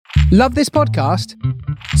Love this podcast?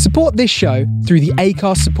 Support this show through the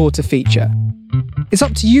Acast supporter feature. It's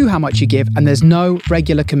up to you how much you give, and there's no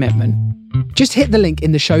regular commitment. Just hit the link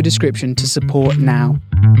in the show description to support now.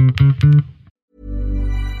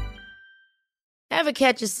 Ever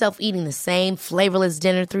catch yourself eating the same flavorless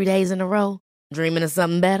dinner 3 days in a row? Dreaming of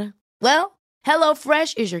something better? Well,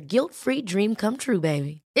 HelloFresh is your guilt-free dream come true,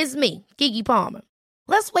 baby. It's me, Keke Palmer.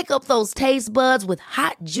 Let's wake up those taste buds with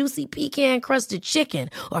hot, juicy pecan-crusted chicken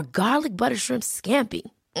or garlic butter shrimp scampi.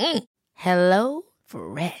 Hello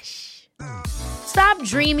Fresh. Stop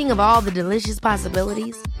dreaming of all the delicious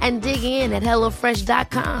possibilities and dig in at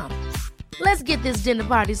HelloFresh.com. Let's get this dinner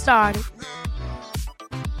party started.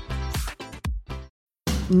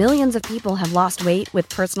 Millions of people have lost weight with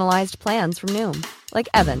personalized plans from Noom. Like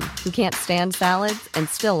Evan, who can't stand salads and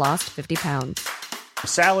still lost 50 pounds.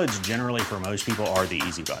 Salads generally for most people are the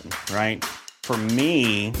easy button, right? For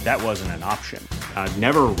me, that wasn't an option. I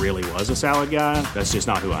never really was a salad guy. That's just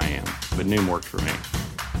not who I am. But Noom worked for me.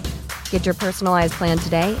 Get your personalized plan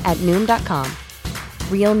today at Noom.com.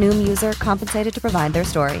 Real Noom user compensated to provide their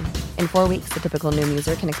story. In 4 weeks, the typical Noom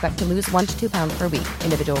user can expect to lose 1 to 2 pounds per week.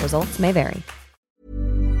 Individual results may vary.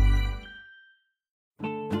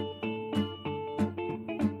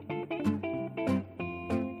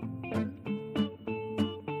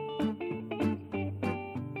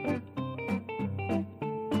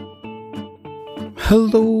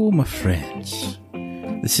 Hello, my friends.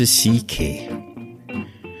 This is CK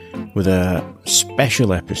with a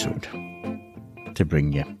special episode to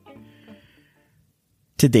bring you.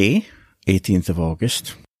 Today, 18th of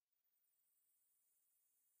August,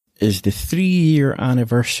 is the 3-year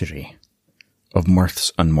anniversary of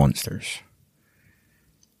Mirths and Monsters.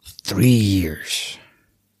 3 years.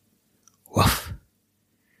 Woof.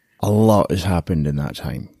 A lot has happened in that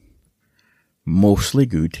time. Mostly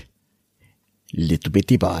good. Little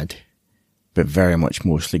bitty bad, but very much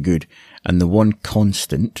mostly good. And the one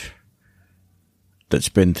constant that's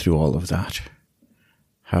been through all of that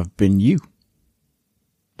have been you,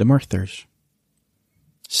 the Mirthers.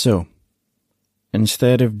 So,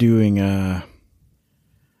 instead of doing a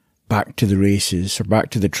back to the races or back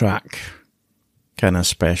to the track kind of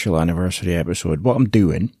special anniversary episode, what I'm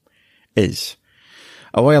doing is,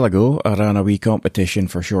 a while ago I ran a wee competition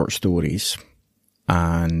for short stories.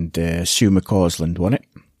 And Sue McCausland won it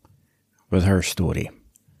with her story.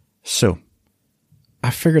 So,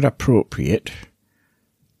 I figured appropriate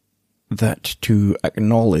that to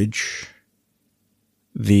acknowledge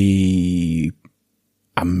the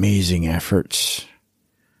amazing efforts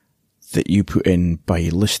that you put in by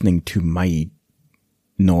listening to my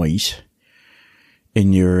noise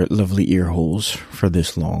in your lovely ear holes for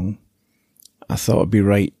this long, I thought it'd be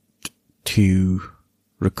right to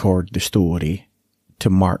record the story to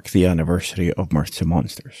mark the anniversary of Mirths and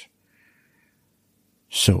Monsters.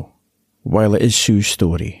 So, while it is Sue's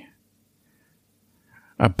story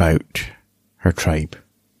about her tribe,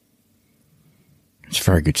 it's a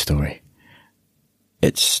very good story.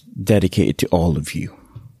 It's dedicated to all of you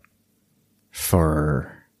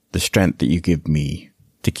for the strength that you give me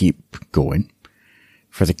to keep going,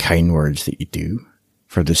 for the kind words that you do,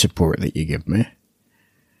 for the support that you give me,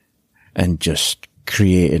 and just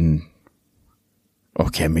creating,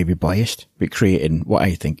 okay, maybe biased, but creating what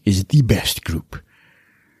I think is the best group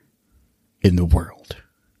in the world.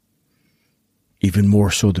 Even more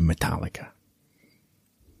so than Metallica.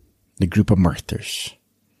 The group of Mirthers.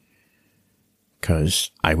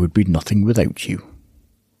 Because I would be nothing without you.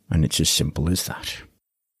 And it's as simple as that.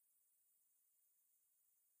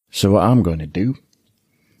 So what I'm going to do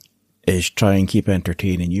is try and keep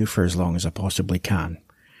entertaining you for as long as I possibly can.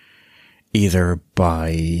 Either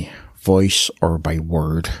by voice or by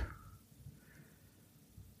word.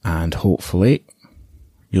 And hopefully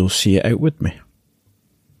you'll see it out with me.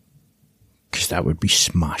 Because that would be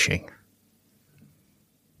smashing.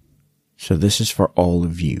 So this is for all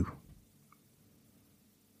of you.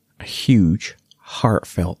 A huge,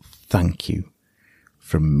 heartfelt thank you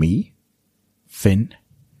from me, Finn,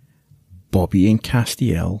 Bobby and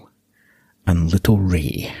Castiel, and little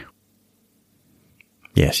Ray.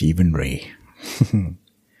 Yes, even Ray.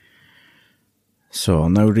 So I'll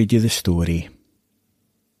now read you the story.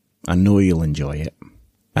 I know you'll enjoy it,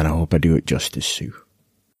 and I hope I do it justice, Sue.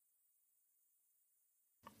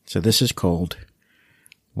 So this is called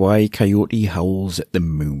Why Coyote Howls at the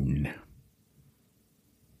Moon.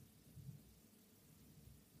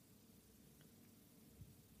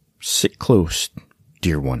 Sit close,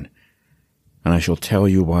 dear one, and I shall tell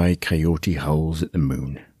you why Coyote howls at the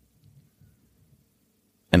moon.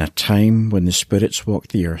 In a time when the spirits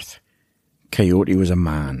walked the earth, Coyote was a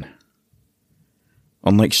man.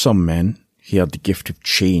 Unlike some men, he had the gift of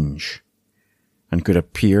change and could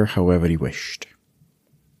appear however he wished.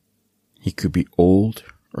 He could be old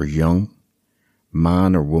or young,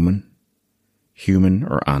 man or woman, human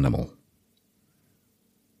or animal.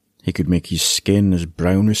 He could make his skin as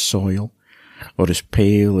brown as soil or as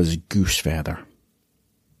pale as goose feather.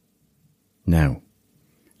 Now,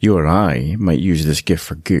 you or I might use this gift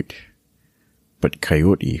for good, but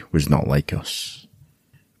Coyote was not like us,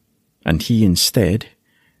 and he instead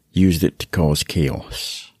used it to cause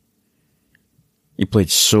chaos. He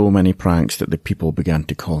played so many pranks that the people began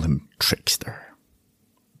to call him Trickster.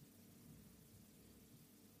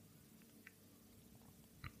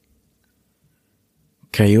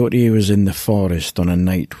 Coyote was in the forest on a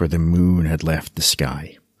night where the moon had left the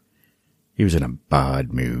sky. He was in a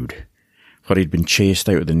bad mood, for he'd been chased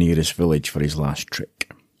out of the nearest village for his last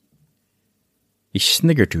trick. He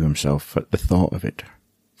sniggered to himself at the thought of it,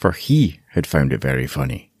 for he had found it very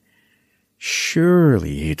funny.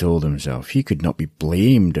 Surely, he told himself, he could not be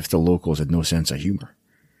blamed if the locals had no sense of humour.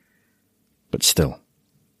 But still,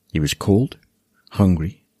 he was cold,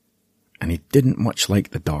 hungry, and he didn't much like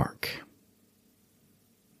the dark.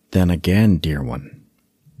 Then again, dear one,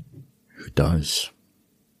 who does?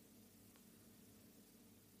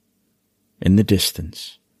 In the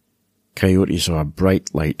distance, Coyote saw a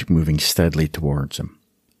bright light moving steadily towards him.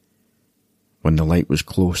 When the light was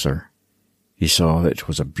closer, he saw that it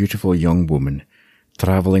was a beautiful young woman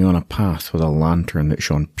travelling on a path with a lantern that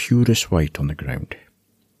shone purest white on the ground.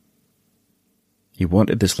 He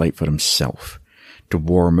wanted this light for himself, to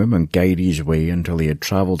warm him and guide his way until he had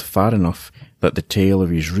travelled far enough that the tale of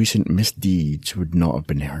his recent misdeeds would not have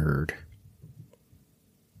been heard.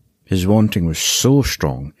 His wanting was so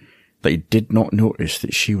strong that he did not notice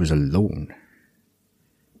that she was alone,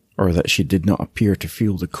 or that she did not appear to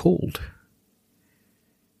feel the cold.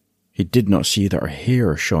 He did not see that her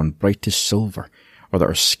hair shone bright as silver, or that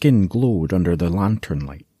her skin glowed under the lantern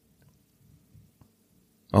light.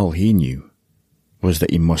 All he knew was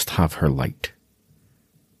that he must have her light,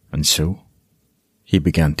 and so he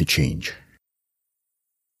began to change.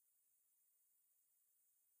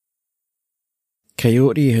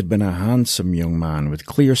 Coyote had been a handsome young man with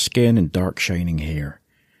clear skin and dark shining hair,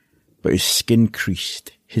 but his skin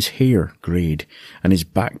creased, his hair greyed, and his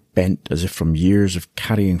back bent as if from years of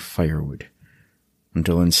carrying firewood,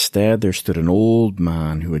 until instead there stood an old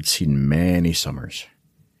man who had seen many summers.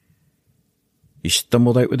 He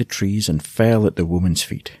stumbled out of the trees and fell at the woman's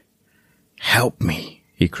feet. "Help me,"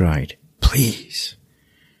 he cried, "please.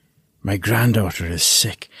 My granddaughter is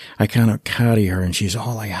sick. I cannot carry her, and she's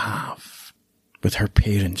all I have, with her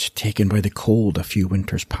parents taken by the cold a few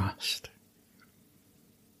winters past."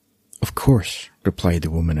 "Of course," replied the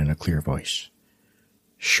woman in a clear voice.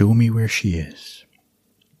 "Show me where she is."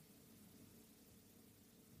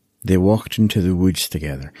 They walked into the woods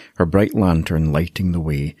together, her bright lantern lighting the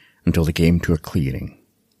way until they came to a clearing.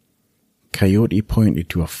 Coyote pointed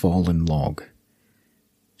to a fallen log.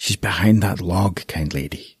 "She's behind that log, kind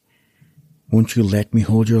lady. Won't you let me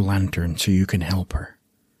hold your lantern so you can help her?"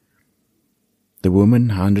 The woman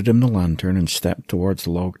handed him the lantern and stepped towards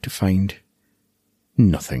the log to find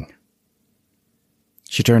nothing.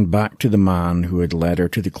 She turned back to the man who had led her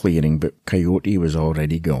to the clearing, but Coyote was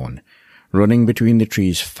already gone, running between the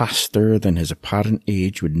trees faster than his apparent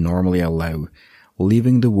age would normally allow,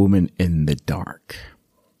 leaving the woman in the dark.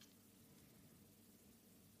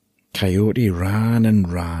 Coyote ran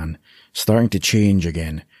and ran, starting to change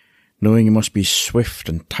again, knowing he must be swift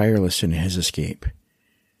and tireless in his escape.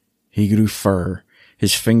 He grew fur,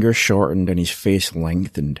 his fingers shortened and his face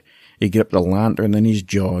lengthened. He gripped the lantern in his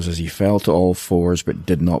jaws as he fell to all fours but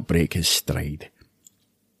did not break his stride.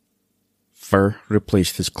 Fur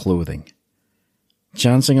replaced his clothing.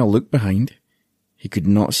 Chancing a look behind, he could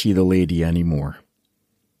not see the lady any more.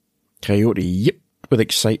 Coyote yipped with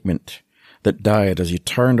excitement that died as he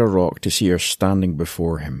turned a rock to see her standing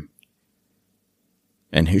before him.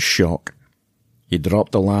 In his shock, he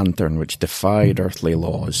dropped the lantern which defied earthly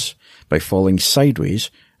laws by falling sideways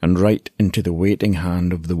and right into the waiting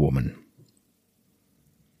hand of the woman.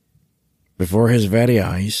 Before his very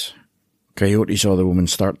eyes, Coyote saw the woman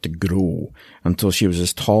start to grow until she was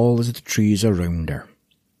as tall as the trees around her.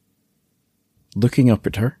 Looking up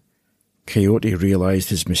at her, Coyote realized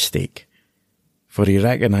his mistake, for he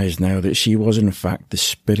recognized now that she was in fact the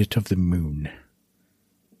spirit of the moon.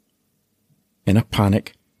 In a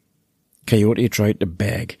panic, Coyote tried to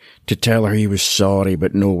beg, to tell her he was sorry,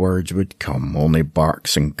 but no words would come, only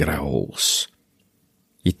barks and growls.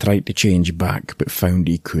 He tried to change back, but found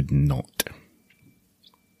he could not.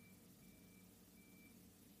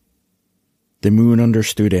 The moon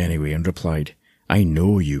understood anyway and replied, I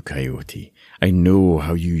know you, Coyote. I know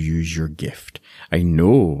how you use your gift. I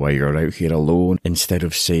know why you're out here alone instead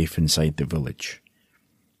of safe inside the village.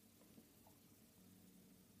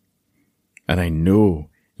 And I know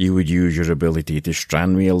you would use your ability to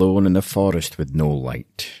strand me alone in the forest with no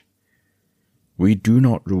light. We do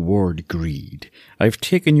not reward greed. I've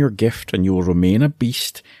taken your gift and you will remain a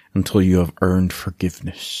beast until you have earned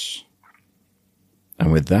forgiveness.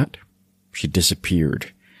 And with that, she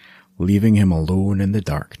disappeared, leaving him alone in the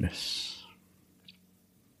darkness.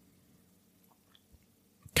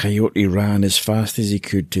 Coyote ran as fast as he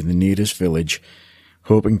could to the nearest village,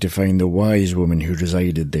 hoping to find the wise woman who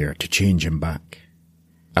resided there to change him back,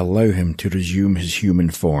 allow him to resume his human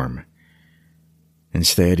form.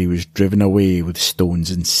 Instead, he was driven away with stones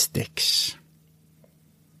and sticks.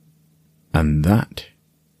 And that,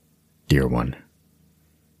 dear one,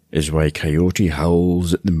 is why Coyote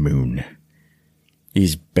howls at the moon.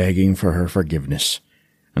 He's begging for her forgiveness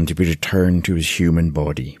and to be returned to his human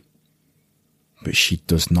body. But she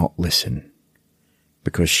does not listen,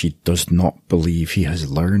 because she does not believe he has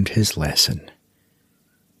learned his lesson.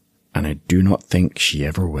 And I do not think she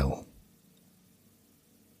ever will.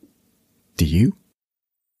 Do you?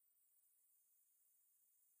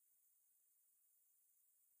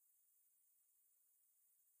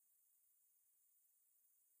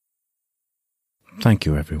 Thank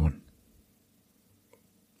you, everyone.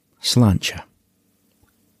 Sláinte.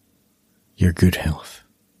 Your good health.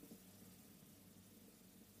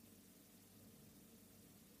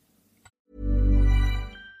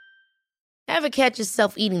 Ever catch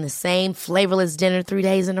yourself eating the same flavorless dinner 3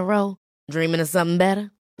 days in a row? Dreaming of something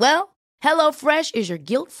better? Well, HelloFresh is your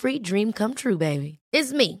guilt-free dream come true, baby.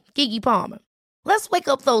 It's me, Keke Palmer. Let's wake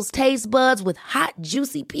up those taste buds with hot,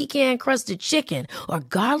 juicy pecan-crusted chicken or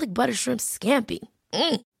garlic butter shrimp scampi.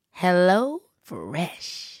 Hello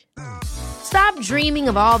Fresh. Stop dreaming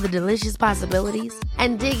of all the delicious possibilities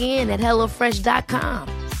and dig in at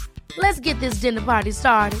HelloFresh.com. Let's get this dinner party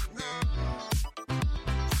started.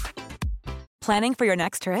 Planning for your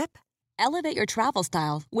next trip? Elevate your travel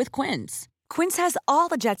style with Quince. Quince has all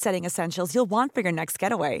the jet-setting essentials you'll want for your next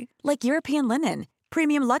getaway, like European linen,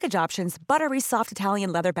 premium luggage options, buttery soft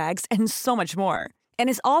Italian leather bags, and so much more. And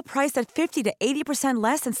is all priced at 50 to 80%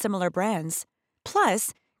 less than similar brands.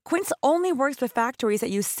 Plus, Quince only works with factories that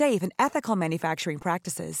use safe and ethical manufacturing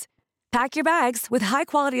practices. Pack your bags with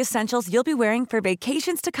high-quality essentials you'll be wearing for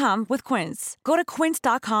vacations to come with Quince. Go to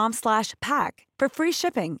quince.com/pack for free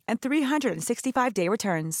shipping and 365-day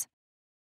returns.